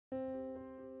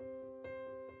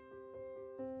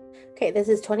Okay, this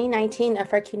is 2019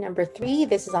 FRQ number 3.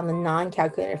 This is on the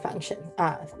non-calculated function,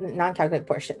 non-calculated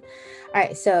portion. All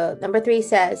right, so number 3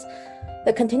 says,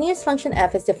 the continuous function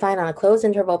f is defined on a closed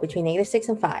interval between -6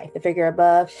 and 5. The figure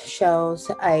above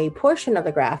shows a portion of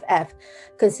the graph f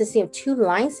consisting of two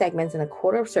line segments in a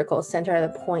quarter of circle centered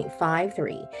at a point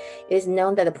 5,3. It is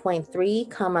known that the point 3,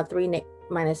 3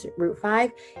 minus root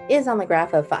 5 is on the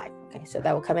graph of 5. Okay, so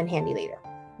that will come in handy later.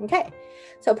 Okay,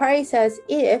 so part A says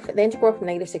if the integral from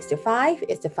 -6 to 5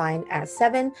 is defined as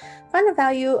 7, find the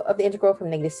value of the integral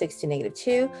from -6 to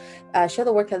 -2. Show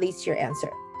the work that leads to your answer.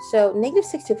 So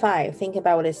 -6 to 5, think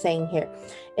about what it's saying here.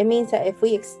 It means that if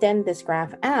we extend this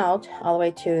graph out all the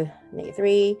way to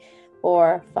 -3,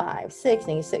 4, 5, 6,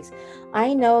 -6,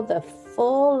 I know the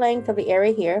full length of the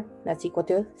area here, that's equal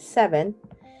to 7.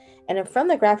 And then from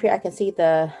the graph here, I can see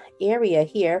the area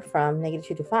here from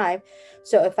 -2 to 5.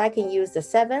 So if I can use the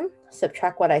 7,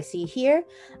 subtract what I see here,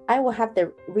 I will have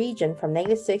the region from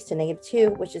 -6 to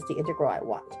 -2, which is the integral I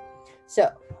want. So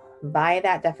by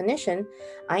that definition,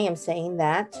 I am saying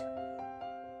that,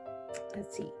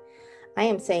 let's see, I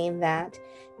am saying that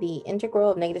the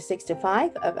integral of -6 to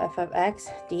 5 of f of x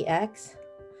dx,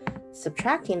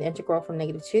 subtracting the integral from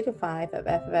 -2 to 5 of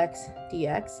f of x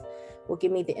dx, will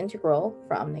give me the integral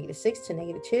from -6 to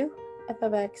 -2 f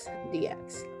of x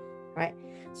dx, right?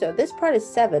 So this part is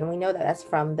 7. We know that that's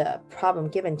from the problem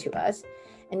given to us.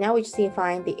 And now we just need to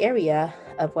find the area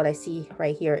of what I see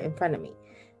right here in front of me.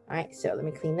 All right, so let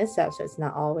me clean this up so it's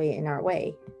not all the way in our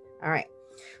way. All right,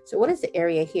 so what is the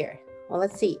area here? Well,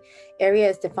 let's see. Area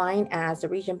is defined as the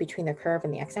region between the curve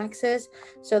and the x-axis.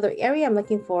 So the area I'm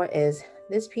looking for is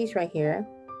this piece right here,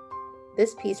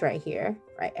 this piece right here,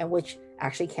 right? And which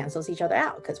actually cancels each other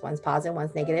out because one's positive,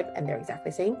 one's negative, and they're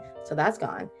exactly the same. So that's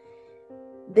gone.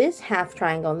 This half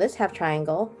triangle and this half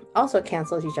triangle also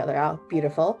cancels each other out.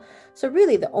 Beautiful. So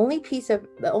really the only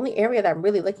area that I'm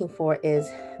really looking for is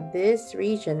this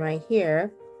region right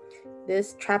here,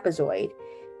 this trapezoid,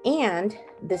 and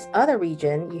this other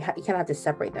region. You kind of have to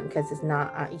separate them because it's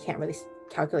not, you can't really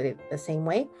calculate it the same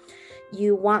way.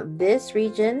 You want this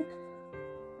region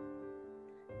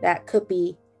that could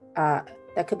be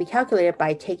calculated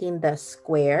by taking the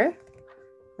square,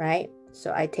 right?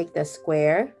 So I take the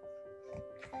square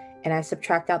and I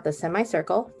subtract out the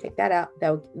semicircle, take that out, that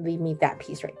will leave me that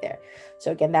piece right there.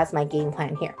 So again, that's my game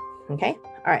plan here, okay?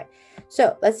 All right,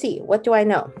 so let's see, what do I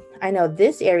know? I know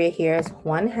this area here is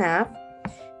 1/2,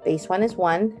 base 1 is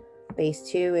 1, base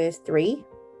 2 is 3,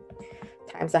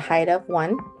 times the height of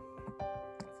 1.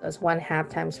 So it's 1/2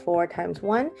 times 4 times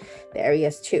 1, the area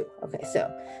is 2. Okay, so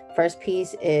first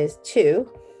piece is 2.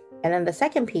 And then the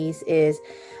second piece is,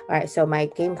 all right, so my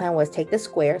game plan was take the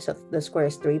square. So the square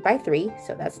is 3 by 3.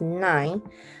 So that's 9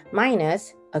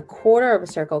 minus a quarter of a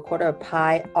circle, quarter of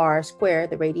pi r squared.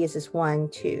 The radius is 1,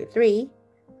 2, 3.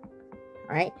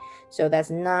 All right, so that's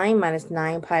 9 minus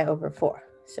 9 pi over 4.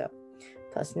 So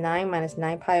plus 9 minus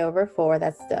 9 pi over 4,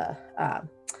 that's the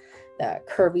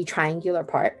curvy triangular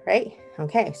part, right?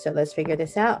 Okay, so let's figure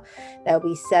this out. That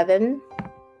will be 7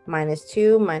 minus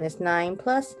 2 minus 9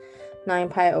 plus 9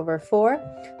 pi over 4.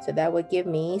 So that would give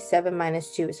me 7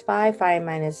 minus 2 is 5. 5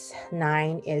 minus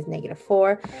 9 is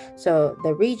 -4. So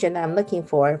the region that I'm looking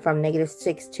for from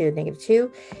 -6 to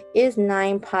 -2 is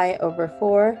 9 pi over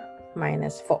 4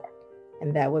 minus 4.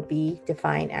 And that would be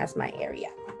defined as my area.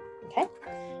 Okay.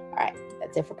 All right.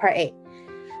 That's it for part A.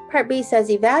 Part B says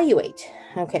evaluate.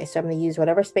 Okay, so I'm going to use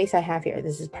whatever space I have here.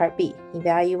 This is part B.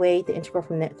 Evaluate the integral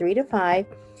from 3 to 5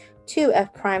 to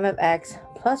f prime of x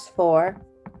plus 4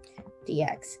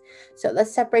 dx. So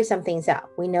let's separate some things out.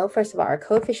 We know, first of all, our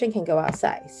coefficient can go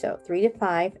outside. So 3 to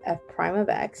 5 f prime of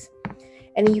x.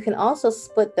 And then you can also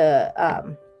split the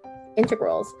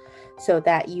integrals so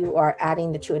that you are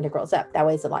adding the two integrals up. That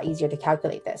way it's a lot easier to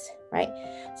calculate this, right?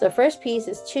 So the first piece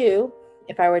is 2.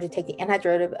 If I were to take the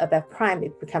antiderivative of f prime,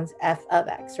 it becomes f of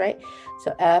x, right?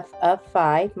 So f of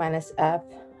 5 minus f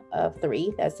of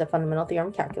 3, that's the fundamental theorem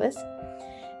of calculus.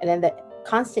 And then the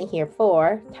constant here,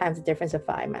 4, times the difference of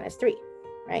 5 minus 3,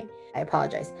 right? I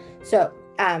apologize. So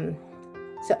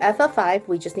f of 5,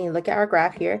 we just need to look at our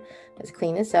graph here. Let's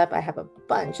clean this up. I have a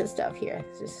bunch of stuff here.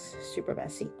 This is super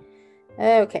messy.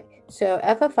 Okay, so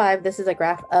f of 5, this is a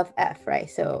graph of f, right?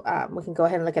 So we can go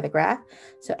ahead and look at the graph.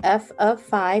 So f of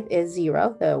 5 is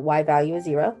 0. The y value is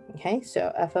 0. Okay,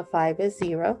 so f of 5 is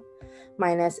 0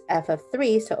 minus f of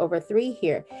 3. So over 3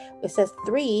 here, it says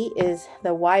 3 is,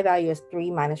 the y value is 3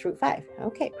 minus root 5.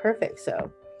 Okay, perfect. So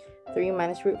 3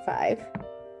 minus root 5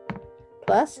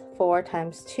 plus 4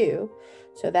 times 2.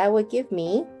 So that would give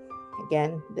me,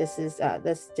 again, this is,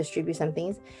 let's distribute some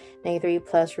things, -3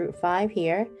 plus root 5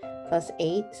 here, plus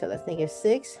 8, so that's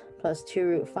 -6, plus 2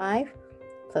 root 5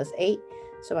 plus 8.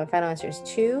 So my final answer is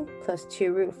 2 plus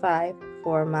 2 root 5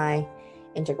 for my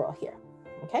integral here.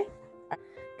 Okay?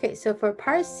 Okay, so for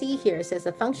part C here, it says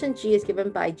the function g is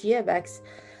given by g of x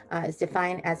is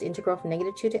defined as integral from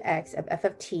 -2 to x of f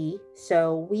of t.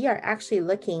 So we are actually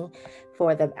looking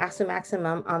for the absolute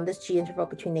maximum on this g interval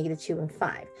between -2 and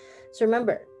 5. So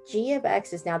remember, g of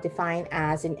x is now defined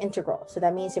as an integral. So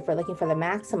that means if we're looking for the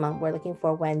maximum, we're looking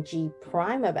for when g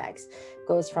prime of x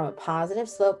goes from a positive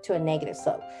slope to a negative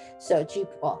slope. So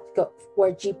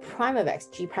where g prime of x,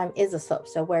 g prime is a slope.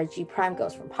 So where g prime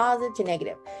goes from positive to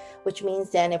negative, which means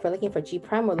then if we're looking for g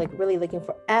prime, we're really looking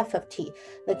for f of t,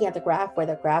 looking at the graph where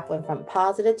the graph went from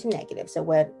positive to negative. So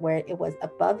where it was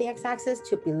above the x-axis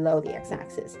to below the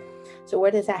x-axis. So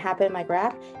where does that happen in my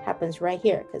graph? Happens right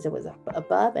here because it was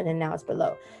above and then now it's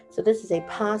below. So this is a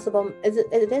possible,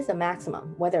 it is a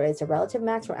maximum. Whether it's a relative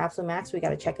max or absolute max, we got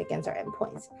to check against our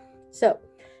endpoints. So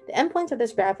the endpoints of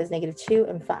this graph is -2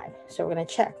 and 5. So we're going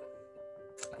to check.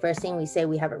 First thing we say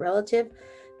we have a relative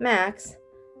max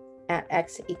at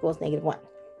x equals -1.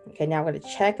 Okay, now we're going to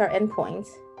check our endpoints.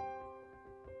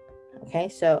 Okay,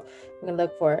 so we're going to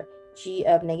look for g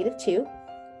of -2,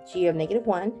 g of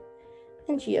 -1,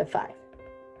 and g of 5.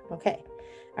 Okay,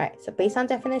 all right, so based on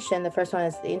definition, the first one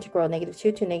is the integral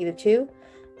 -2 to -2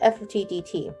 f of t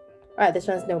dt. All right, this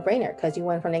one's no brainer because you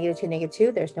went from -2 to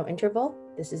 -2, there's no interval,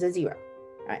 this is a 0.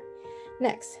 All right,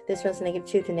 next, this one's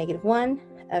 -2 to -1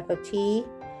 f of t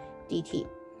dt.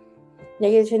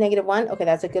 -2 to -1, okay,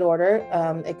 that's a good order.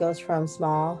 It goes from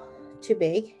small to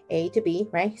big, a to b,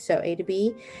 right? So a to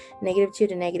b, -2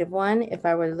 to -1. If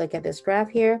I were to look at this graph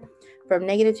here, from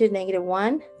 -2 to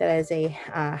 -1, that is a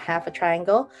half a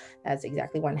triangle. That's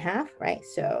exactly 1/2, right?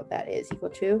 So that is equal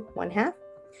to 1/2.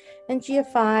 And g of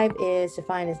 5 is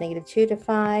defined as -2 to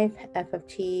 5 f of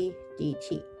t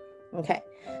dt. Okay,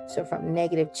 so from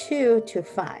 -2 to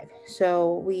 5.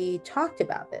 So we talked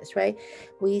about this, right?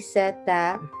 We said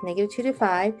that -2 to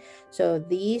 5. So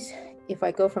these, if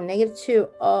I go from -2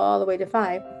 all the way to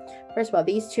 5, first of all,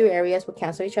 these two areas will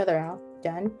cancel each other out.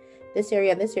 Done. This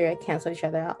area and this area cancel each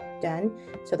other out. Done.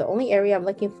 So the only area I'm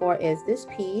looking for is this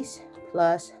piece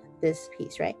plus this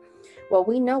piece, right? Well,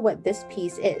 we know what this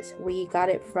piece is. We got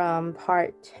it from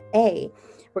part A.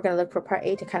 We're going to look for part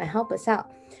A to kind of help us out.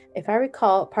 If I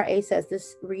recall, part A says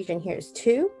this region here is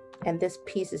 2, and this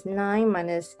piece is 9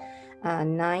 minus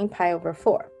 9 pi over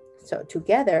 4. So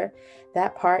together,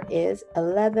 that part is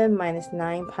 11 minus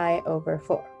 9 pi over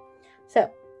 4. So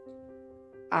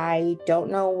I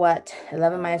don't know what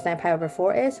 11 minus 9 pi over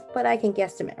 4 is, but I can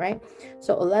guesstimate, right?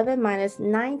 So 11 minus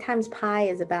 9 times pi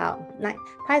is about 9.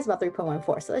 Pi is about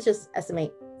 3.14. So let's just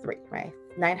estimate 3, right?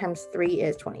 9 times 3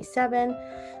 is 27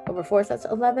 over 4. So that's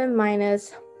 11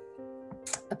 minus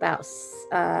about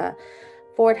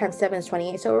 4 times 7 is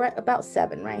 28. So we're at about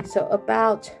 7, right? So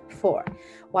about 4.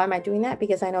 Why am I doing that?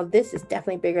 Because I know this is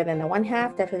definitely bigger than the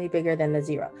 1/2, definitely bigger than the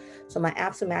 0. So my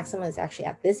absolute maximum is actually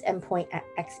at this endpoint at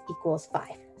x equals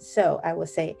 5. So I will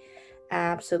say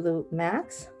absolute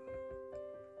max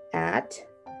at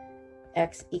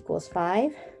x equals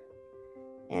 5.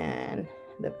 And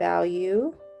the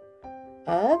value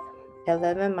of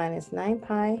 11 minus 9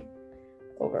 pi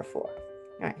over 4.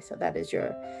 All right, so that is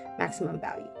your maximum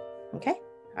value. Okay,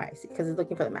 all right, because it's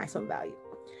looking for the maximum value.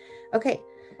 Okay,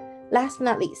 last but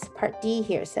not least, part D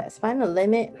here says find the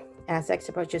limit as x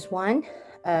approaches 1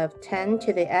 of 10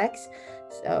 to the x.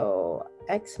 So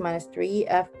x minus 3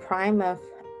 f prime of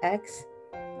x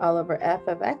all over f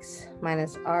of x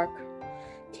minus arc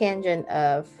tangent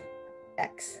of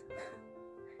x.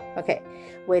 Okay,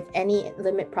 with any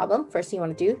limit problem, first thing you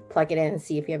want to do, plug it in and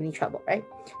see if you have any trouble, right?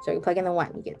 So you plug in the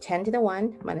 1, you get 10 to the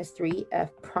 1 minus 3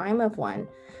 f prime of 1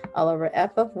 all over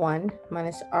f of 1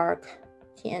 minus arc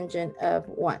tangent of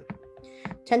 1.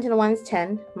 10 to the 1 is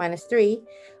 10 minus 3.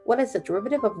 What is the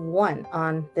derivative of 1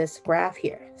 on this graph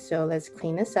here? So let's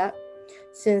clean this up.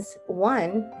 Since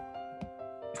 1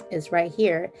 is right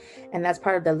here, and that's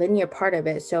part of the linear part of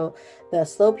it. So the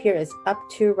slope here is up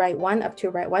to right 1, up to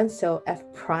right 1. So f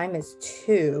prime is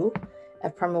 2.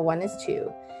 F prime of 1 is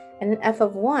 2. And then f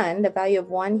of 1, the value of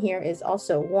 1 here is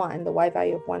also 1. The y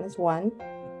value of 1 is 1.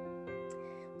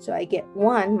 So I get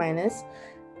 1 minus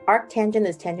arc tangent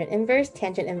is tangent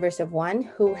inverse of 1,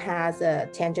 who has a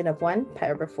tangent of 1,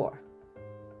 pi over 4.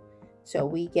 So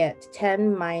we get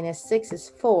 10 minus 6 is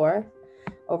 4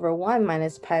 over 1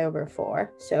 minus pi over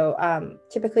 4. So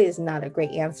typically is not a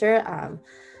great answer.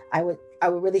 I would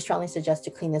really strongly suggest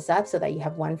to clean this up so that you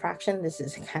have one fraction. This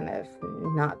is kind of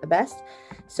not the best.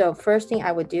 So first thing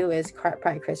I would do is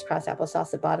probably crisscross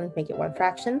applesauce at bottom, make it one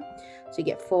fraction. So you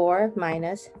get 4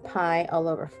 minus pi all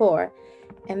over 4.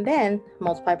 and then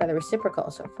multiply by the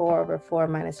reciprocal. So 4 over 4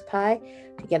 minus pi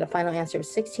to get a final answer of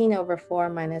 16 over 4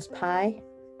 minus pi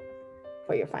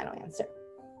for your final answer.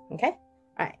 Okay?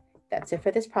 All right, that's it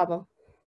for this problem.